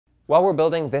While we're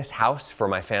building this house for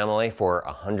my family for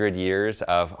 100 years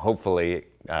of hopefully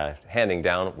handing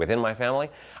down within my family,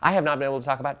 I have not been able to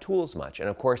talk about tools much. And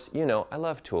of course, you know, I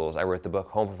love tools. I wrote the book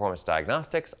Home Performance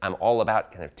Diagnostics. I'm all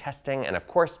about kind of testing. And of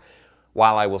course,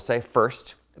 while I will say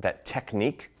first that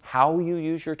technique, how you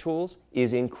use your tools,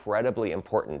 is incredibly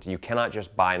important. You cannot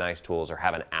just buy nice tools or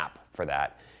have an app for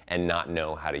that and not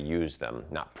know how to use them,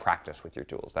 not practice with your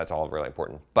tools. That's all really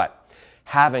important. But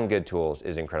having good tools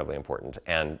is incredibly important.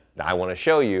 And I want to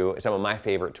show you some of my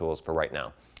favorite tools for right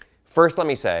now. First, let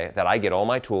me say that I get all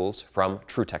my tools from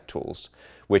Toolkit Tools,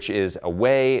 which is a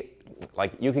way,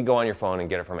 like you could go on your phone and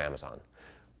get it from Amazon.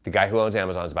 The guy who owns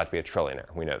Amazon is about to be a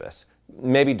trillionaire. We know this.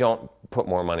 Maybe don't put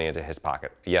more money into his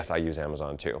pocket. Yes, I use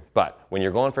Amazon too. But when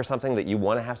you're going for something that you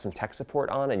want to have some tech support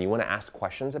on and you want to ask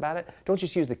questions about it, don't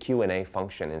just use the Q&A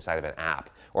function inside of an app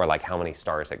or like how many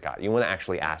stars it got. You want to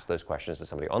actually ask those questions to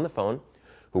somebody on the phone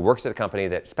who works at a company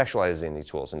that specializes in these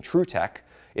tools. And TrueTech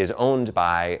is owned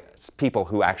by people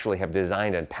who actually have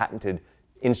designed and patented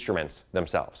instruments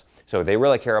themselves. So they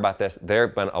really care about this.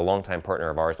 They've been a longtime partner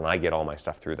of ours, and I get all my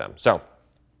stuff through them. So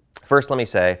first, let me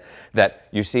say that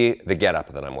you see the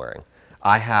getup that I'm wearing.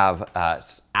 I have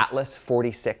Atlas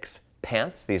 46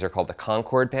 pants. These are called the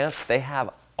Concord pants. They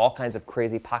have all kinds of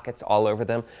crazy pockets all over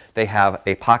them. They have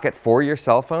a pocket for your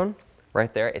cell phone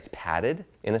right there. It's padded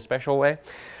in a special way.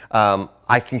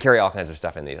 I can carry all kinds of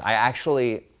stuff in these. I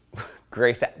actually,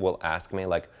 Grace will ask me,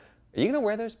 like, are you gonna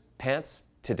wear those pants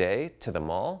today to the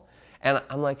mall? And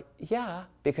I'm like, yeah,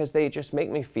 because they just make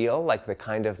me feel like the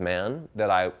kind of man that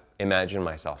I imagine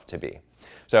myself to be.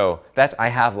 So I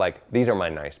have like, these are my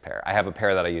nice pair. I have a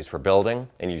pair that I use for building,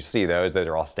 and you see those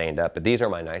are all stained up, but these are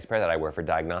my nice pair that I wear for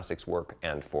diagnostics work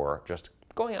and for just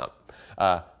going out.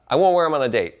 I won't wear them on a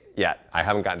date yet. I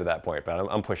haven't gotten to that point, but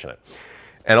I'm pushing it.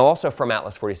 And also from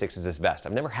Atlas 46 is this vest.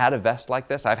 I've never had a vest like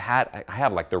this. I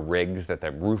have like the rigs that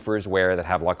the roofers wear that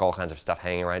have like all kinds of stuff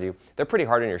hanging around you. They're pretty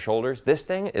hard on your shoulders. This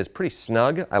thing is pretty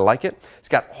snug. I like it. It's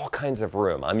got all kinds of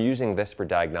room. I'm using this for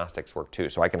diagnostics work too,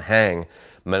 so I can hang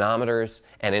manometers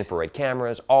and infrared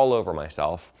cameras all over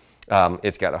myself.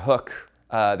 It's got a hook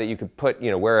that you could put,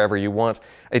 wherever you want.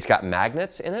 It's got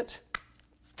magnets in it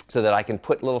so that I can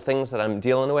put little things that I'm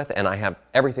dealing with, and I have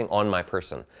everything on my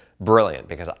person. Brilliant,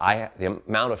 because the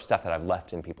amount of stuff that I've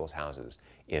left in people's houses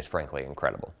is frankly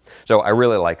incredible. So I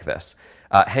really like this.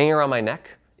 Hanging around my neck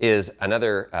is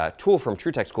another tool from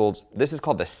TrueTech Tools. This is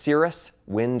called the Cirrus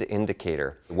Wind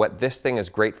Indicator. What this thing is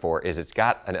great for is it's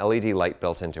got an LED light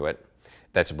built into it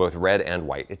that's both red and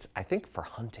white. It's, I think, for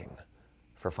hunting,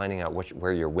 for finding out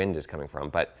where your wind is coming from.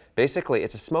 But basically,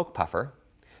 it's a smoke puffer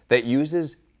that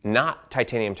uses not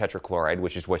titanium tetrachloride,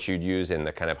 which is what you'd use in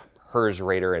the kind of HERS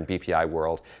radar and BPI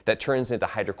world, that turns into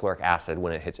hydrochloric acid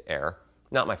when it hits air.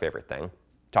 Not my favorite thing.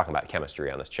 Talking about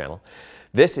chemistry on this channel.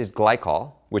 This is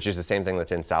glycol, which is the same thing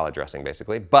that's in salad dressing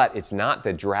basically, but it's not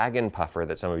the dragon puffer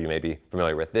that some of you may be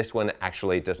familiar with. This one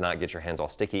actually does not get your hands all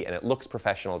sticky, and it looks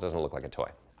professional. It doesn't look like a toy.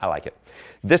 I like it.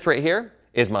 This right here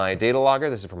is my data logger.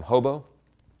 This is from Hobo.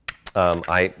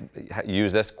 I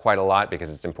use this quite a lot because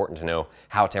it's important to know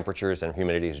how temperatures and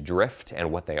humidities drift and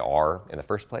what they are in the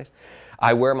first place.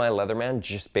 I wear my Leatherman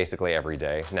just basically every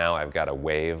day. Now I've got a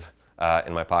Wave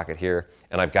in my pocket here,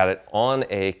 and I've got it on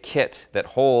a kit that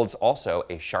holds also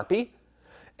a Sharpie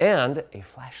and a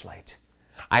flashlight.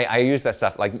 I use that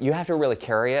stuff, like you have to really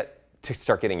carry it to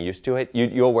start getting used to it.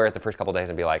 You'll wear it the first couple days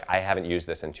and be like, I haven't used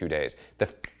this in 2 days.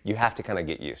 You have to kind of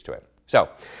get used to it. So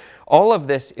all of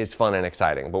this is fun and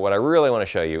exciting, but what I really want to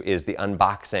show you is the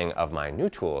unboxing of my new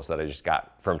tools that I just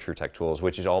got from TrueTech Tools,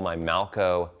 which is all my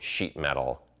Malco sheet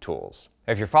metal tools.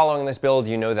 If you're following this build,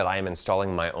 you know that I am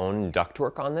installing my own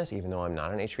ductwork on this, even though I'm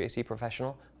not an HVAC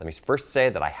professional. Let me first say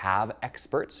that I have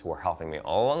experts who are helping me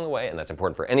all along the way, and that's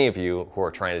important for any of you who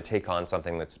are trying to take on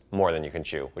something that's more than you can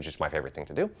chew, which is my favorite thing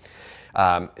to do.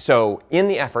 So in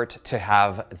the effort to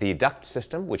have the duct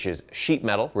system, which is sheet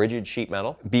metal, rigid sheet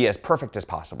metal, be as perfect as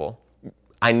possible,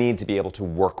 I need to be able to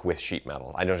work with sheet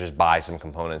metal. I don't just buy some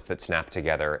components that snap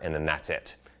together and then that's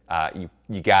it.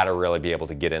 You gotta really be able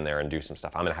to get in there and do some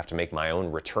stuff. I'm gonna have to make my own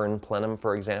return plenum,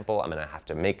 for example. I'm gonna have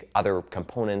to make other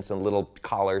components and little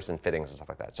collars and fittings and stuff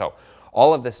like that. So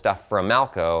all of this stuff from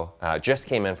Malco just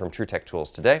came in from TrueTech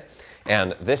Tools today.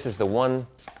 And this is the one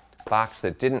box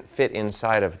that didn't fit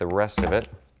inside of the rest of it,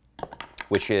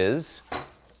 which is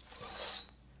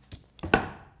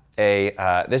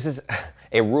this is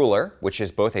a ruler, which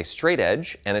is both a straight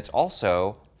edge and it's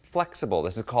also flexible.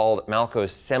 This is called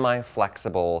Malco's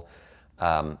semi-flexible,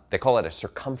 they call it a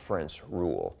circumference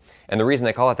rule. And the reason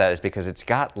they call it that is because it's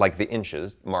got like the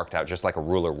inches marked out just like a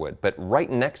ruler would, but right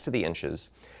next to the inches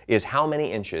is how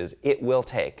many inches it will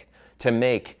take to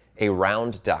make a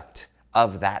round duct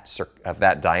of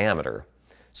that diameter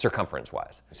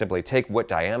circumference-wise. Simply take what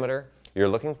diameter you're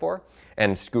looking for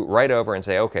and scoot right over and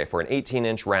say, okay, for an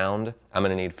 18-inch round, I'm going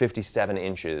to need 57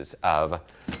 inches of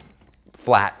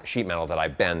flat sheet metal that I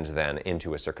bend then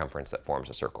into a circumference that forms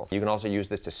a circle. You can also use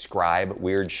this to scribe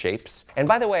weird shapes. And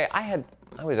by the way, I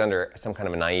was under some kind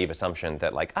of a naive assumption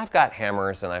that like, I've got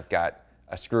hammers and I've got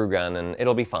a screw gun and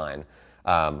it'll be fine.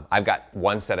 I've got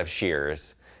one set of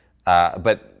shears.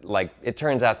 But like, it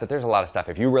turns out that there's a lot of stuff.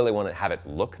 If you really want to have it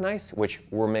look nice, which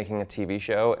we're making a TV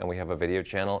show and we have a video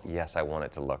channel, yes, I want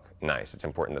it to look nice. It's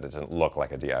important that it doesn't look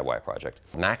like a DIY project.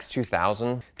 Max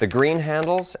 2000, the green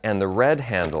handles and the red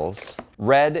handles.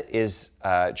 Red is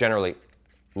generally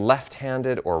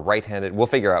left-handed or right-handed. We'll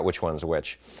figure out which one's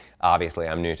which. Obviously,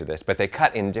 I'm new to this, but they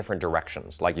cut in different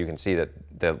directions. Like you can see that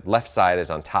the left side is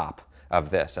on top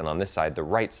of this, and on this side, the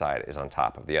right side is on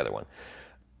top of the other one.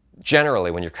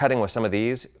 Generally, when you're cutting with some of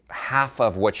these, half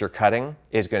of what you're cutting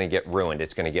is going to get ruined.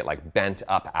 It's going to get like bent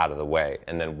up out of the way,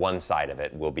 and then one side of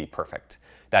it will be perfect.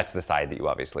 That's the side that you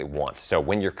obviously want. So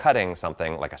when you're cutting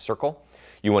something like a circle,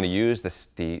 you want to use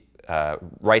the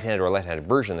right-handed or left-handed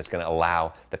version that's going to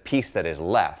allow the piece that is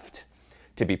left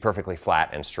to be perfectly flat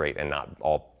and straight and not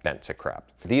all bent to crap.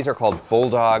 These are called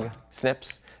bulldog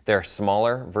snips. They're a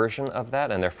smaller version of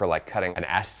that, and they're for like cutting an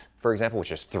S, for example,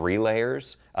 which is 3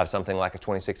 layers of something like a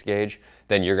 26 gauge.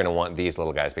 Then you're going to want these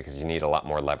little guys because you need a lot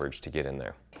more leverage to get in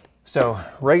there. So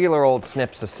regular old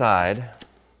snips aside,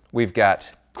 we've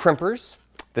got crimpers.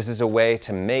 This is a way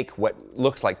to make what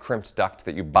looks like crimped duct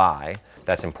that you buy.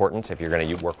 That's important if you're going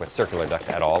to work with circular duct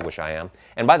at all, which I am.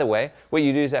 And by the way, what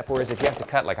you use that for is if you have to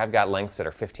cut, like I've got lengths that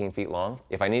are 15 feet long.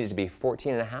 If I need it to be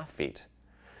 14.5 feet,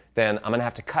 then I'm going to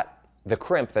have to cut the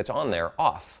crimp that's on there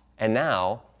off. And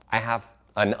now I have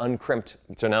an uncrimped,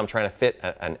 so now I'm trying to fit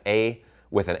an A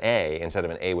with an A instead of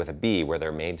an A with a B where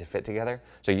they're made to fit together.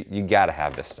 So you gotta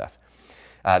have this stuff.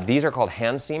 These are called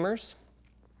hand seamers,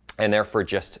 and they're for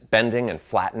just bending and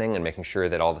flattening and making sure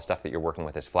that all the stuff that you're working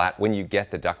with is flat. When you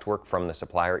get the ductwork from the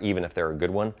supplier, even if they're a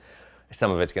good one, some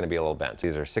of it's going to be a little bent.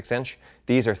 These are 6-inch.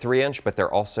 These are 3-inch, but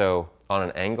they're also on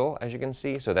an angle, as you can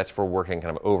see. So that's for working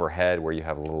kind of overhead where you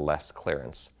have a little less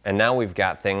clearance. And now we've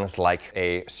got things like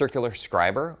a circular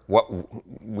scriber. What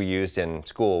we used in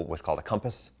school was called a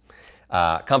compass.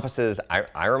 Compasses,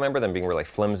 I remember them being really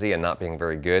flimsy and not being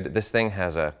very good. This thing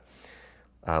has a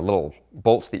little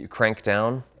bolts that you crank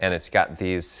down, and it's got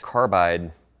these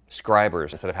carbide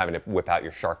scribers instead of having to whip out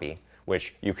your Sharpie,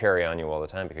 which you carry on you all the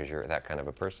time because you're that kind of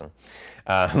a person.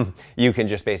 You can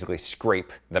just basically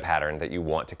scrape the pattern that you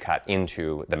want to cut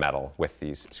into the metal with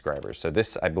these scribers. So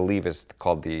this, I believe, is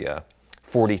called the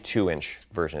 42-inch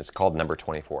version. It's called number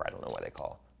 24. I don't know why they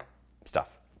call stuff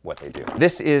what they do.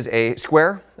 This is a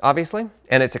square, obviously,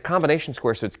 and it's a combination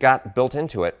square, so it's got built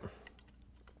into it.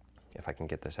 If I can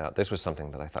get this out. This was something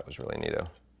that I thought was really neato.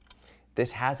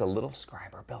 This has a little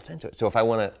scriber built into it. So if I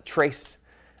want to trace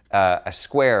a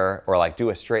square or like do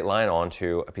a straight line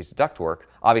onto a piece of ductwork,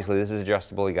 obviously this is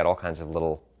adjustable. You got all kinds of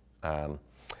little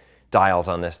dials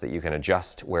on this that you can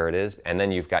adjust where it is. And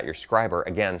then you've got your scriber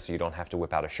again, so you don't have to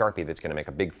whip out a Sharpie that's going to make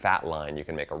a big fat line. You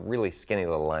can make a really skinny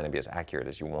little line and be as accurate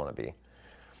as you want to be.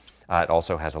 It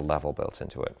also has a level built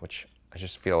into it, which I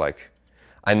just feel like,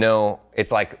 I know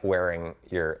it's like wearing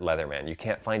your Leatherman. You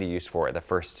can't find a use for it the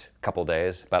first couple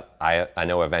days, but I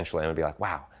know eventually I'm gonna be like,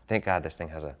 wow, thank God this thing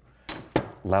has a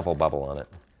level bubble on it.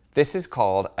 This is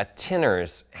called a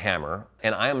tinner's hammer,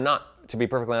 and I am not, to be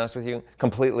perfectly honest with you,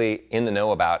 completely in the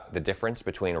know about the difference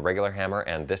between a regular hammer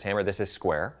and this hammer. This is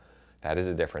square. That is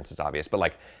a difference, it's obvious, but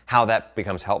like how that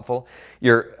becomes helpful.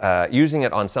 You're using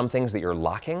it on some things that you're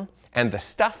locking, and the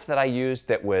stuff that I used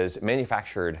that was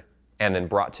manufactured and then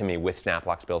brought to me with snap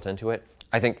locks built into it,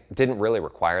 I think didn't really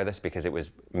require this because it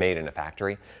was made in a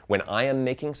factory. When I am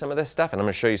making some of this stuff, and I'm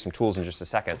gonna show you some tools in just a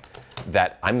second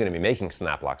that I'm gonna be making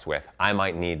snap locks with, I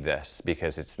might need this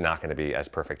because it's not gonna be as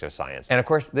perfect as science. And of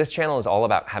course, this channel is all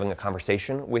about having a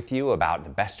conversation with you about the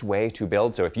best way to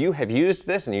build. So if you have used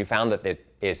this and you found that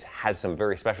it has some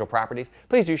very special properties,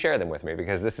 please do share them with me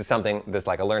because this is something that's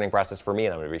like a learning process for me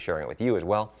and I'm gonna be sharing it with you as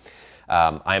well.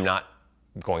 I'm not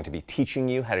going to be teaching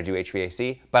you how to do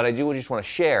HVAC, but I do just want to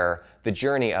share the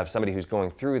journey of somebody who's going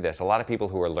through this. A lot of people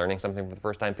who are learning something for the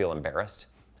first time feel embarrassed.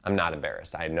 I'm not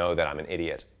embarrassed. I know that I'm an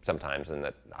idiot sometimes and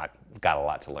that I've got a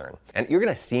lot to learn. And you're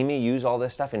going to see me use all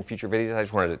this stuff in future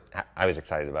videos. I was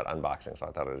excited about unboxing, so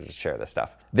I thought I would just share this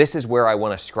stuff. This is where I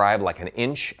want to scribe like an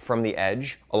inch from the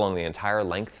edge along the entire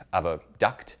length of a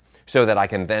duct so that I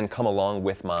can then come along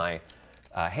with my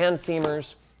hand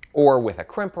seamers or with a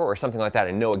crimper or something like that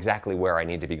and know exactly where I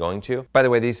need to be going to. By the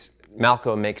way, these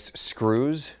Malco makes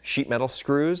screws, sheet metal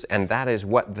screws, and that is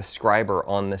what the scriber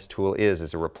on this tool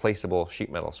is a replaceable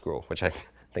sheet metal screw, which I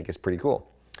think is pretty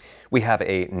cool. We have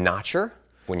a notcher.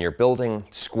 When you're building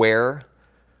square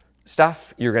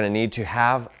stuff, you're going to need to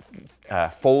have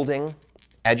folding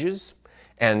edges,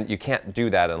 and you can't do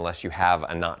that unless you have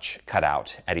a notch cut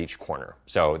out at each corner.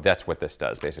 So that's what this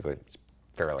does. Basically, it's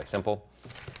fairly simple.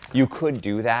 You could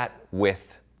do that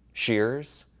with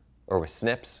shears or with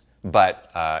snips,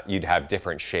 but you'd have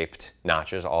different shaped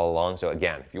notches all along. So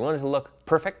again, if you wanted to look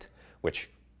perfect, which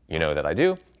you know that I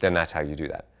do, then that's how you do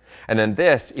that. And then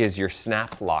this is your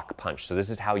snap lock punch. So this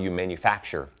is how you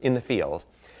manufacture in the field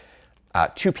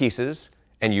 2 pieces,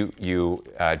 and you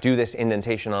do this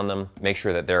indentation on them, make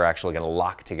sure that they're actually going to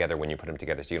lock together when you put them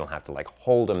together, so you don't have to like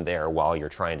hold them there while you're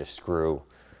trying to screw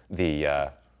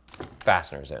the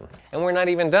fasteners in. And we're not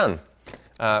even done.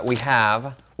 We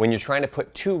have, when you're trying to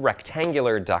put 2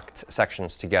 rectangular duct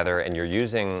sections together and you're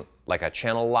using like a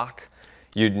channel lock,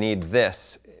 you'd need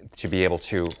this to be able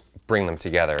to bring them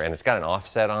together. And it's got an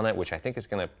offset on it, which I think is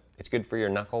it's good for your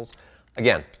knuckles.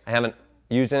 Again, I haven't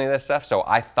used any of this stuff, so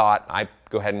I thought I'd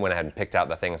go ahead and went ahead and picked out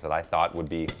the things that I thought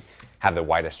would have the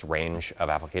widest range of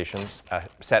applications. A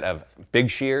set of big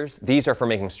shears. These are for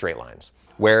making straight lines,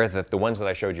 where the ones that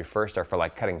I showed you first are for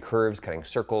like cutting curves, cutting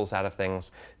circles out of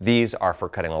things. These are for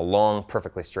cutting a long,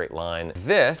 perfectly straight line.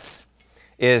 This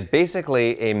is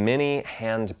basically a mini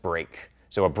hand brake.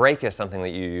 So a brake is something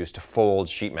that you use to fold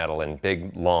sheet metal in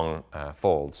big, long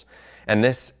folds. And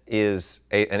this is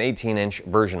an 18-inch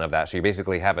version of that. So you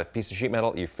basically have a piece of sheet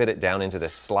metal, you fit it down into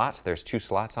this slot. There's 2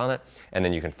 slots on it, and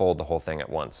then you can fold the whole thing at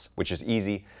once, which is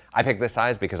easy. I picked this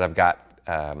size because I've got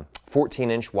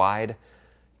 14-inch wide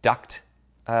duct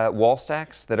wall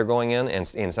stacks that are going in, and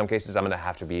in some cases I'm going to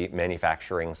have to be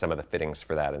manufacturing some of the fittings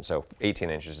for that, and so 18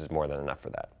 inches is more than enough for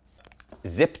that.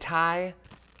 Zip tie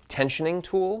tensioning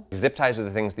tool. Zip ties are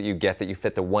the things that you get that you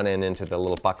fit the one end into the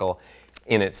little buckle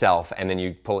in itself, and then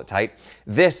you pull it tight.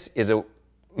 This is a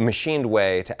machined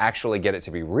way to actually get it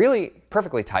to be really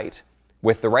perfectly tight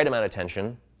with the right amount of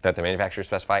tension that the manufacturers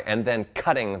specify, and then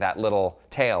cutting that little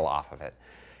tail off of it.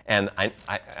 And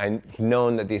I've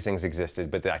known that these things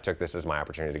existed, but I took this as my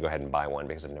opportunity to go ahead and buy one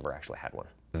because I've never actually had one.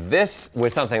 This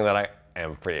was something that I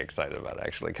am pretty excited about,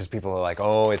 actually, because people are like,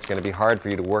 oh, it's going to be hard for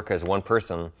you to work as one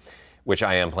person, which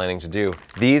I am planning to do.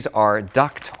 These are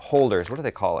duct holders. What do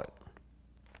they call it?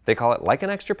 They call it like an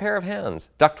extra pair of hands.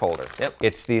 Duct holder. Yep.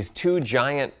 It's these 2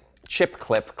 giant chip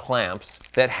clip clamps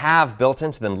that have built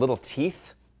into them little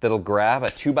teeth that'll grab a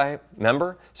 2x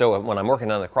member. So when I'm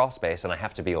working on the crawl space and I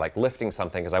have to be like lifting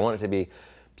something because I want it to be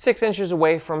 6 inches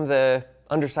away from the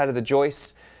underside of the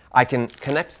joists, I can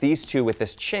connect these 2 with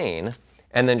this chain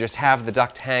and then just have the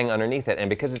duct hang underneath it. And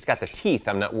because it's got the teeth,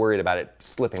 I'm not worried about it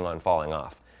slipping on, falling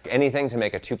off. Anything to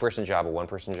make a 2-person job a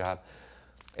 1-person job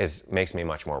makes me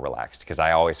much more relaxed, because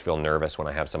I always feel nervous when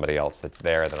I have somebody else that's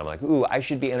there that I'm like, ooh, I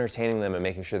should be entertaining them and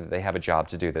making sure that they have a job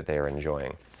to do that they are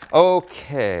enjoying.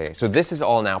 Okay, so this is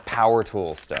all now power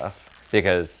tool stuff,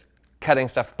 because cutting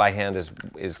stuff by hand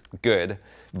is good,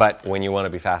 but when you want to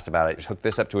be fast about it, just hook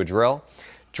this up to a drill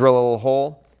a little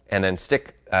hole, and then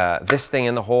stick this thing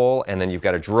in the hole, and then you've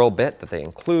got a drill bit that they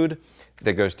include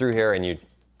that goes through here, and you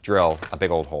drill a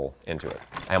big old hole into it.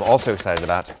 I am also excited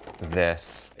about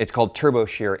this. It's called Turbo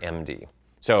Shear MD.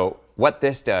 So what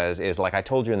this does is, like I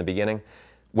told you in the beginning,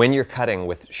 when you're cutting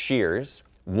with shears,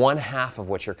 1/2 of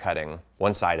what you're cutting,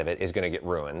 one side of it, is going to get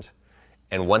ruined,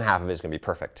 and 1/2 of it is going to be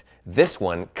perfect. This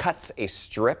one cuts a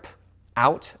strip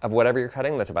out of whatever you're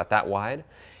cutting that's about that wide,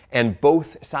 and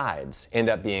both sides end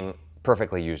up being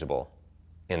perfectly usable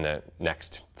in the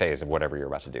next phase of whatever you're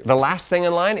about to do. The last thing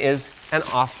in line is an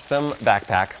awesome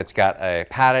backpack. It's got a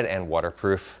padded and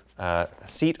waterproof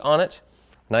seat on it,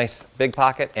 nice big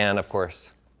pocket, and of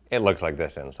course, it looks like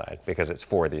this inside because it's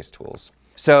for these tools.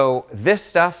 So this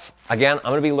stuff, again,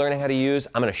 I'm gonna be learning how to use.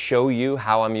 I'm gonna show you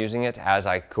how I'm using it as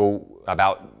I go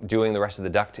about doing the rest of the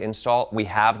duct install. We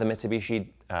have the Mitsubishi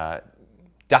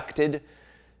ducted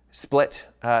split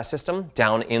system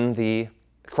down in the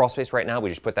crawl space right now. We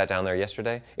just put that down there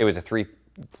yesterday. It was a 3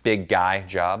 big guy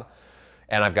job,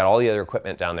 and I've got all the other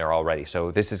equipment down there already.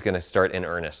 So this is going to start in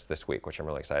earnest this week, which I'm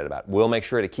really excited about. We'll make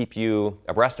sure to keep you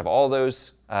abreast of all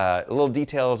those little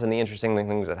details and the interesting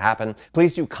things that happen.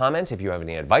 Please do comment if you have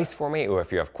any advice for me, or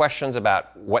if you have questions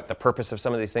about what the purpose of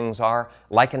some of these things are.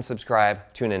 Like and subscribe.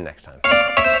 Tune in next time.